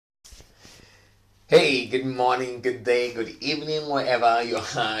Hey, good morning, good day, good evening, wherever you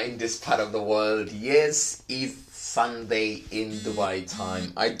are in this part of the world. Yes, it's Sunday in Dubai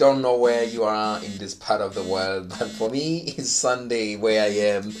time. I don't know where you are in this part of the world, but for me, it's Sunday where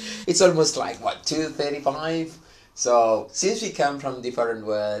I am. It's almost like what 2:35. So since we come from different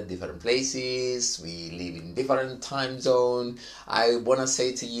world, different places, we live in different time zone. I wanna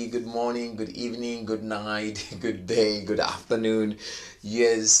say to you, good morning, good evening, good night, good day, good afternoon.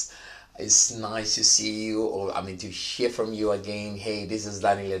 Yes. It's nice to see you, or to hear from you again. Hey, this is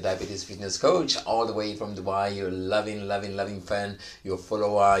Daniel, Diabetes Fitness Coach, all the way from Dubai. You're loving fan, your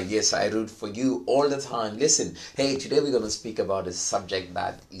follower. Yes, I root for you all the time. Listen, hey, today we're going to speak about a subject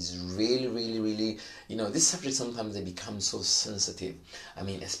that is really, this subject sometimes they become so sensitive.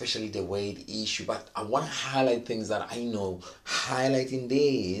 Especially the weight issue. But I want to highlight things that I know highlighting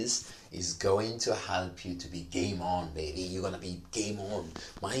this is going to help you to be game on, baby. You're gonna be game on.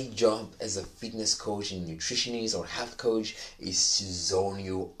 My job as a fitness coach and nutritionist or health coach is to zone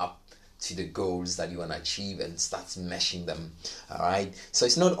you up to the goals that you want to achieve and start smashing them. All right, so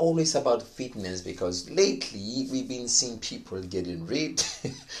it's not always about fitness, because lately we've been seeing people getting ripped.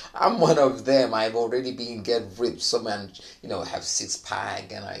 I'm one of them. I've already been get ripped so much, have six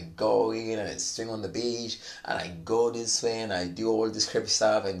pack, and I go in and I swing on the beach and I go this way and I do all this crazy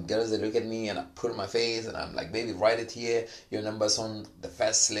stuff, and girls they look at me and I put on my face and I'm like, baby, write it here, your number's on the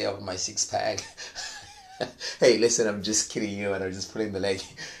first layer of my six pack. Hey, listen, I'm just kidding you, and I'm just pulling the leg.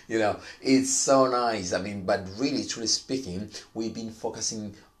 It's so nice. But really, truly speaking, we've been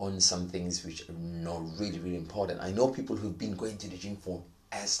focusing on some things which are not really important. I know people who've been going to the gym for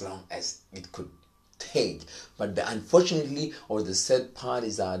as long as it could take, but unfortunately, or the sad part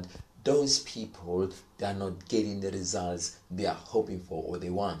is that those people, they are not getting the results they are hoping for or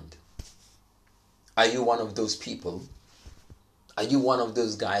they want. Are you one of those people? Are you one of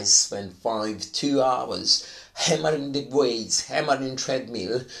those guys spend 2 hours hammering the weights, hammering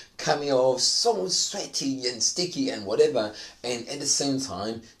treadmill, coming off so sweaty and sticky and whatever, and at the same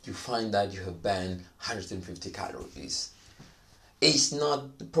time you find that you have burned 150 calories? It's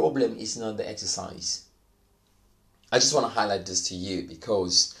not the problem, it's not the exercise. I just want to highlight this to you,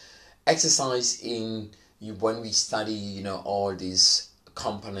 because exercise when we study, all these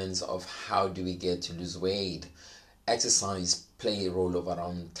components of how do we get to lose weight, exercise play a role of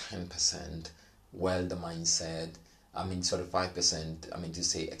around 10%, well, the mindset, 5%, to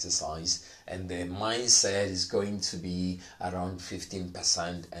say exercise, and the mindset is going to be around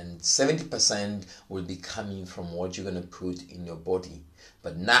 15%, and 70% will be coming from what you're going to put in your body.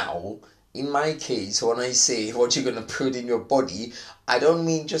 But now, in my case, when I say what you're going to put in your body, I don't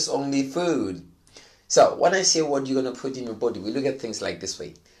mean just only food. So when I say what you're going to put in your body, we look at things like this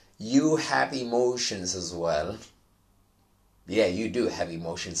way. You have emotions as well. Yeah, you do have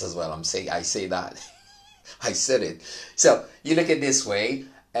emotions as well. I say that. I said it. So you look at this way,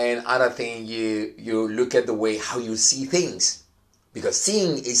 and other thing, you look at the way how you see things. Because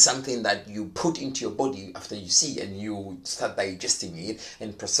seeing is something that you put into your body after you see, and you start digesting it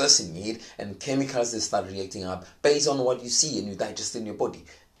and processing it, and chemicals they start reacting up based on what you see and you digest in your body.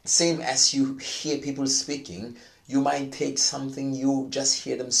 Same as you hear people speaking, you might take something, you just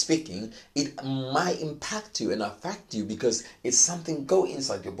hear them speaking, it might impact you and affect you because it's something go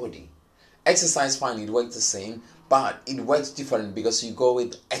inside your body. Exercise, fine, it works the same, but it works different because you go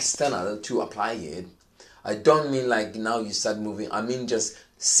with external to apply it. I don't mean like now you start moving, I mean just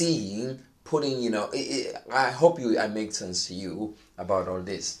seeing, putting, I hope I make sense to you about all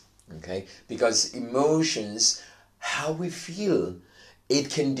this, okay? Because emotions, how we feel, it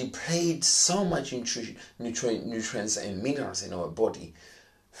can deplete so much nutrients and minerals in our body.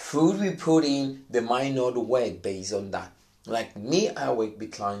 Food we put in, they might not work based on that. Like me, I work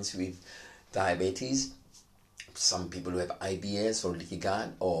with clients with diabetes, some people who have IBS or leaky gut,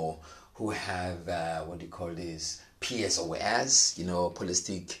 or who have, PSOS,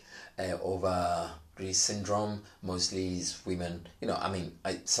 polycystic ovary syndrome. Mostly is women,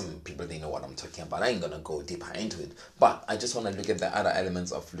 some people, they know what I'm talking about. I ain't gonna go deeper into it, but I just want to look at the other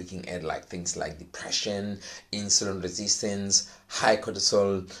elements of looking at like things like depression, insulin resistance, high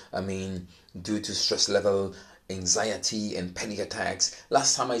cortisol, due to stress level, anxiety and panic attacks.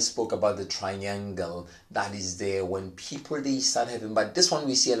 Last time I spoke about the triangle that is there when people they start having, but this one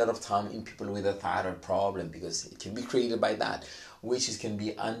we see a lot of time in people with a thyroid problem, because it can be created by that, which is can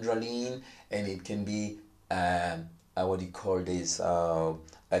be adrenaline, and it can be cortisol,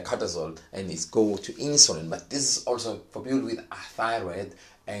 and it's go to insulin. But this is also for people with a thyroid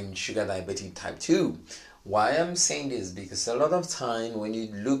and sugar diabetes type 2. Why I'm saying this, because a lot of time when you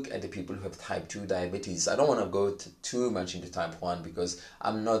look at the people who have type 2 diabetes, I don't want to go too much into type 1, because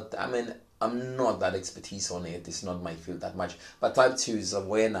I'm I'm not that expertise on it. It's not my field that much. But type 2 is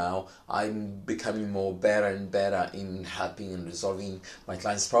where now I'm becoming more better and better in helping and resolving my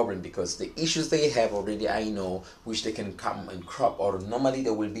clients' problem, because the issues they have already I know, which they can come and crop, or normally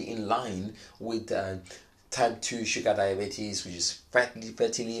they will be in line with type 2 sugar diabetes, which is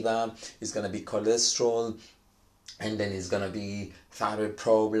fatty liver, it's going to be cholesterol, and then it's going to be thyroid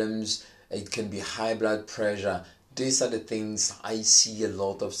problems, it can be high blood pressure. These are the things I see a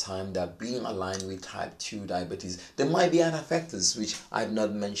lot of time that being aligned with type 2 diabetes. There might be other factors which I've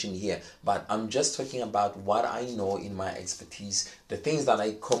not mentioned here, but I'm just talking about what I know in my expertise, the things that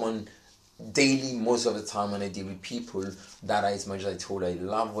I common daily most of the time when I deal with people. That as much as I told, I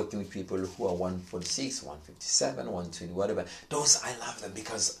love working with people who are 146, 157, 120, whatever. Those I love them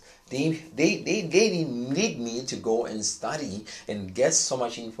because they need me to go and study and get so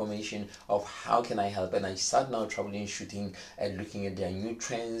much information of how can I help. And I start now troubleshooting and looking at their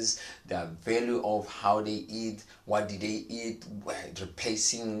nutrients, their value of how they eat, what did they eat,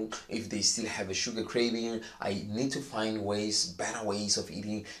 replacing if they still have a sugar craving. I need to find ways, better ways of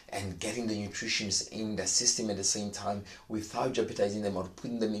eating and getting the nutrition in the system at the same time without jeopardizing them or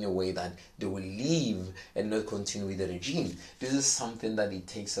putting them in a way that they will leave and not continue with the regime. This is something that it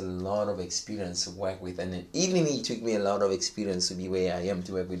takes a lot of experience to work with, and even it took me a lot of experience to be where I am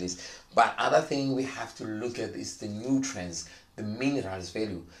to work with this. But other thing we have to look at is the nutrients, the minerals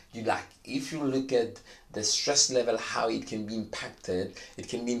value. If you look at the stress level, how it can be impacted, it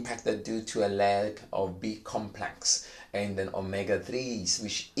can be impacted due to a lack of B complex and then omega-3s,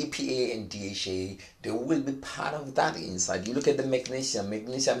 which EPA and DHA, they will be part of that inside. You look at the magnesium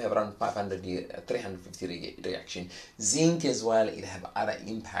have around 350 reaction. Zinc as well, it have other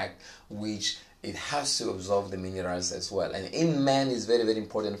impact, which it has to absorb the minerals as well. And in men, it's very, very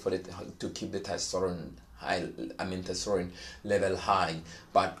important for it to keep the testosterone level high.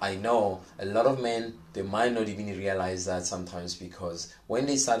 But I know a lot of men, they might not even realize that sometimes, because when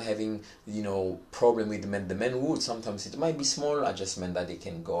they start having problem with the men would sometimes, it might be small adjustment that they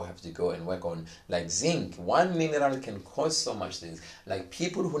can have to go and work on. Like zinc, one mineral can cause so much things. Like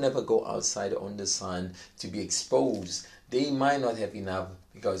people who never go outside on the sun to be exposed, they might not have enough,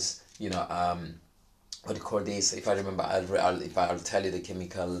 because what do you call this? If I remember, I'll tell you the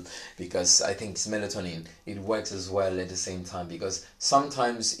chemical, because I think it's melatonin. It works as well at the same time, because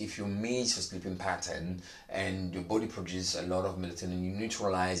sometimes if you miss your sleeping pattern and your body produces a lot of melatonin, you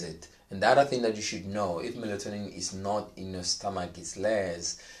neutralize it. And the other thing that you should know, if melatonin is not in your stomach, it's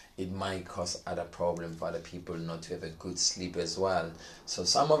less, it might cause other problems for other people not to have a good sleep as well. So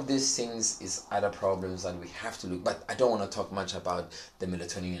some of these things is other problems that we have to look. But I don't want to talk much about the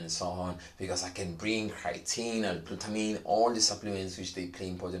melatonin and so on, because I can bring creatine and glutamine, all the supplements which they play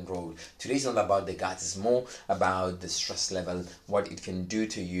important role. Today is not about the gut, it's more about the stress level, what it can do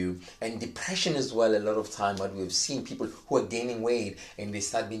to you, and depression as well. A lot of time what we've seen, people who are gaining weight and they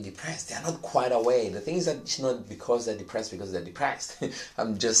start being depressed, they are not quite aware. The thing is that it's not because they're depressed because they're depressed.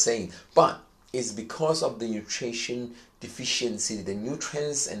 I'm just saying, but it's because of the nutrition deficiency, the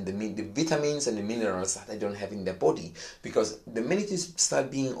nutrients and the vitamins and the minerals that they don't have in their body. Because the minute you start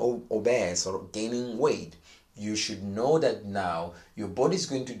being obese or gaining weight, you should know that now your body is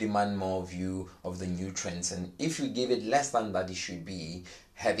going to demand more of you, of the nutrients, and if you give it less than that it should be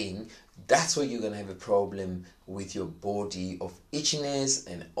having, that's where you're going to have a problem with your body of itchiness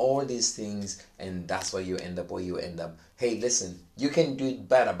and all these things, and that's where you end up where you end up. Hey, listen, you can do it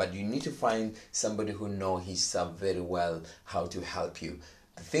better, but you need to find somebody who knows his stuff very well, how to help you.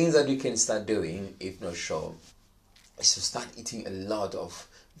 The things that you can start doing, if not sure, is to start eating a lot of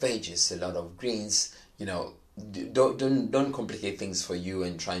veggies, a lot of greens. Don't complicate things for you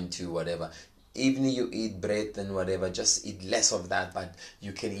and trying to whatever. Even if you eat bread and whatever, just eat less of that, but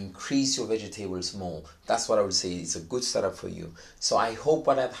you can increase your vegetables more. That's what I would say. It's a good setup for you. So I hope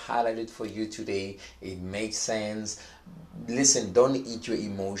what I've highlighted for you today, it makes sense. Listen, don't eat your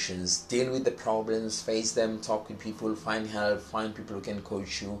emotions. Deal with the problems, face them, talk with people, find help, find people who can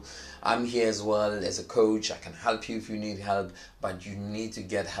coach you. I'm here as well as a coach. I can help you if you need help, but you need to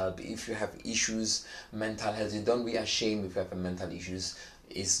get help. If you have issues, mental health, don't be ashamed if you have mental issues.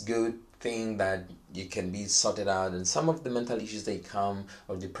 It's good thing that you can be sorted out, and some of the mental issues they come,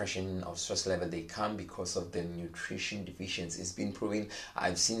 or depression or stress level, they come because of the nutrition deficiency. It's been proven.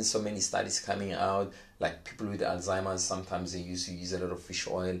 I've seen so many studies coming out, like people with Alzheimer's, sometimes they used to use a lot of fish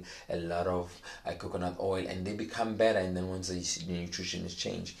oil, a lot of coconut oil, and they become better, and then once the nutrition is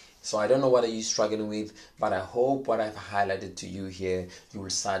changed. So I don't know what are you struggling with, but I hope what I've highlighted to you here, you will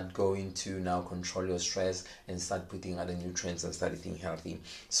start going to now control your stress and start putting other nutrients and start eating healthy.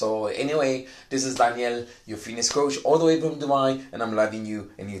 So anyway, this is Daniel, your fitness coach, all the way from Dubai, and I'm loving you,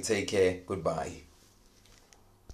 and you take care. Goodbye.